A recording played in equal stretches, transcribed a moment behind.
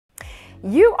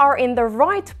You are in the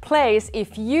right place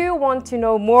if you want to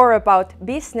know more about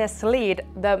Business Lead,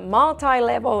 the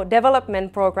multi-level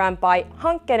development program by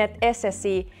Hankkenet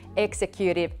SSE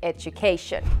Executive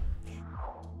Education.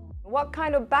 What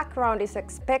kind of background is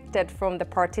expected from the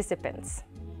participants?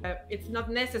 It's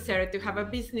not necessary to have a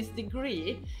business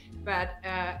degree, but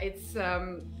it's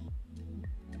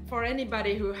for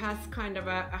anybody who has kind of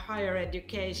a higher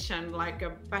education, like a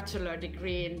bachelor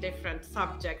degree in different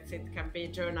subjects. It can be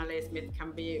journalism, it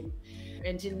can be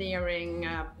engineering.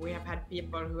 We have had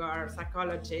people who are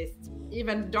psychologists,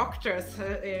 even doctors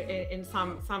in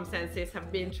some senses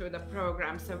have been through the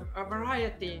program, so a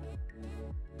variety.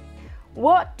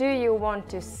 What do you want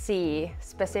to see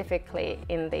specifically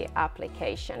in the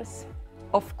applications?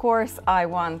 Of course, I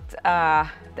want the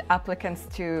applicants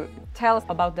to tell us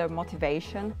about their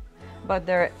motivation, about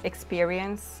their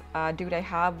experience. Do they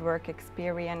have work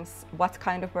experience? What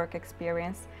kind of work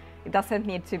experience? It doesn't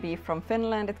need to be from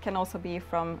Finland, it can also be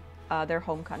from their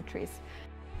home countries.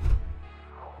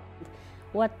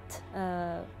 What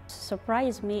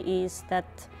surprised me is that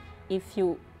if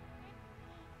you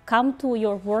come to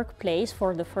your workplace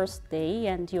for the first day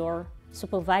and your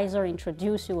supervisor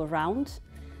introduces you around,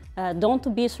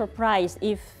 don't be surprised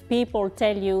if people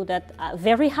tell you that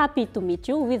very happy to meet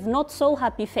you with not so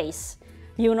happy face,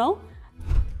 you know?